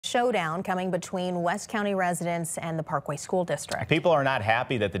Showdown coming between West County residents and the Parkway School District. People are not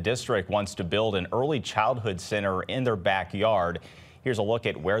happy that the district wants to build an early childhood center in their backyard. Here's a look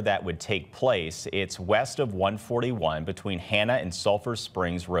at where that would take place. It's west of 141 between Hannah and Sulphur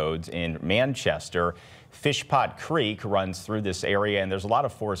Springs roads in Manchester. Fishpot Creek runs through this area, and there's a lot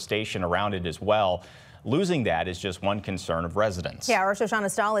of forestation around it as well. Losing that is just one concern of residents. Yeah, our Shoshana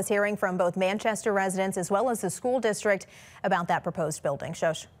Stahl is hearing from both Manchester residents as well as the school district about that proposed building.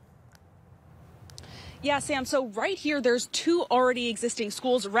 Shosh. Yeah, Sam, so right here, there's two already existing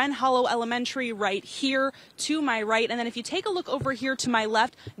schools, Wren Hollow Elementary right here to my right. And then if you take a look over here to my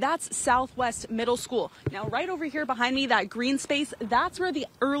left, that's Southwest Middle School. Now, right over here behind me, that green space, that's where the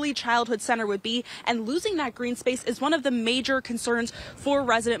early childhood center would be. And losing that green space is one of the major concerns for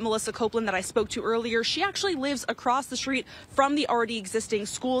resident Melissa Copeland that I spoke to earlier. She actually lives across the street from the already existing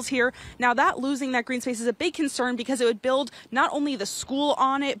schools here. Now, that losing that green space is a big concern because it would build not only the school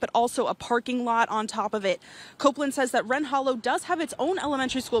on it, but also a parking lot on top of it. Copeland says that Wren Hollow does have its own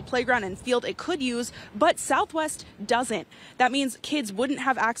elementary school playground and field it could use, but Southwest doesn't. That means kids wouldn't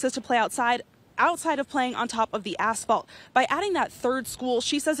have access to play outside of playing on top of the asphalt. By adding that third school,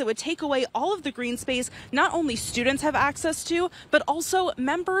 she says it would take away all of the green space not only students have access to, but also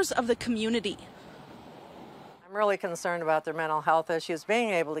members of the community. I'm really concerned about their mental health issues,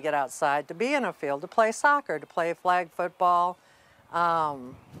 being able to get outside, to be in a field, to play soccer, to play flag football,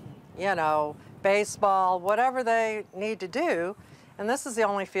 baseball, whatever they need to do, and this is the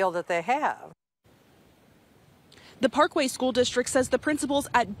only field that they have. The Parkway School District says the principals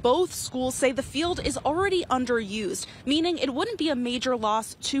at both schools say the field is already underused, meaning it wouldn't be a major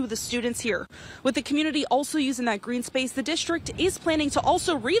loss to the students here. With the community also using that green space, the district is planning to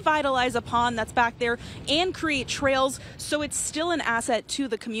also revitalize a pond that's back there and create trails, so it's still an asset to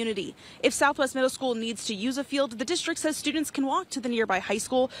the community. If Southwest Middle School needs to use a field, the district says students can walk to the nearby high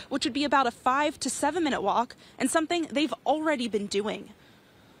school, which would be about a 5 to 7 minute walk, and something they've already been doing.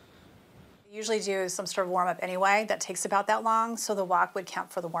 Usually do some sort of warm-up anyway that takes about that long, so the walk would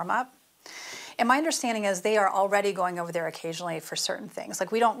count for the warm-up. And my understanding is they are already going over there occasionally for certain things.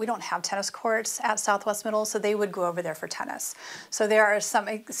 Like we don't have tennis courts at Southwest Middle, so they would go over there for tennis. So there are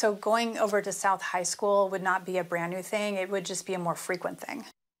so going over to South High School would not be a brand new thing, it would just be a more frequent thing.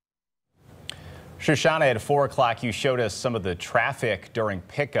 Shoshana, at 4 o'clock, you showed us some of the traffic during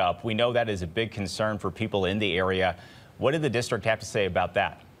pickup. We know that is a big concern for people in the area. What did the district have to say about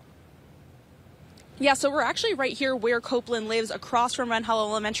that? Yeah, so we're actually right here where Copeland lives, across from Wren Hollow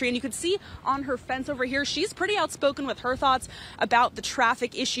Elementary, and you can see on her fence over here, she's pretty outspoken with her thoughts about the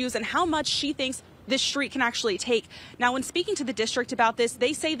traffic issues and how much she thinks this street can actually take. Now, when speaking to the district about this,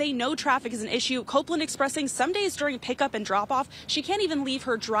 they say they know traffic is an issue. Copeland expressing some days during pickup and drop off, she can't even leave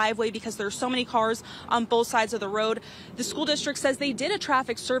her driveway because there's so many cars on both sides of the road. The school district says they did a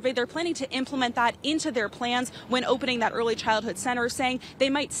traffic survey. They're planning to implement that into their plans when opening that early childhood center, saying they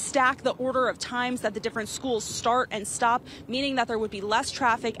might stack the order of times that the different schools start and stop, meaning that there would be less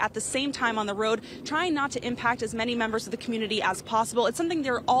traffic at the same time on the road, trying not to impact as many members of the community as possible. It's something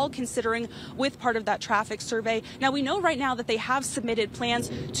they're all considering with part of that traffic survey. Now, we know right now that they have submitted plans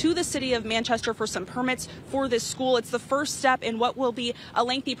to the city of Manchester for some permits for this school. It's the first step in what will be a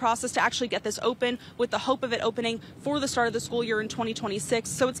lengthy process to actually get this open, with the hope of it opening for the start of the school year in 2026.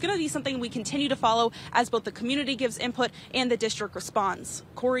 So it's going to be something we continue to follow as both the community gives input and the district responds.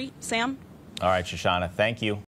 Corey, Sam? All right, Shoshana, thank you.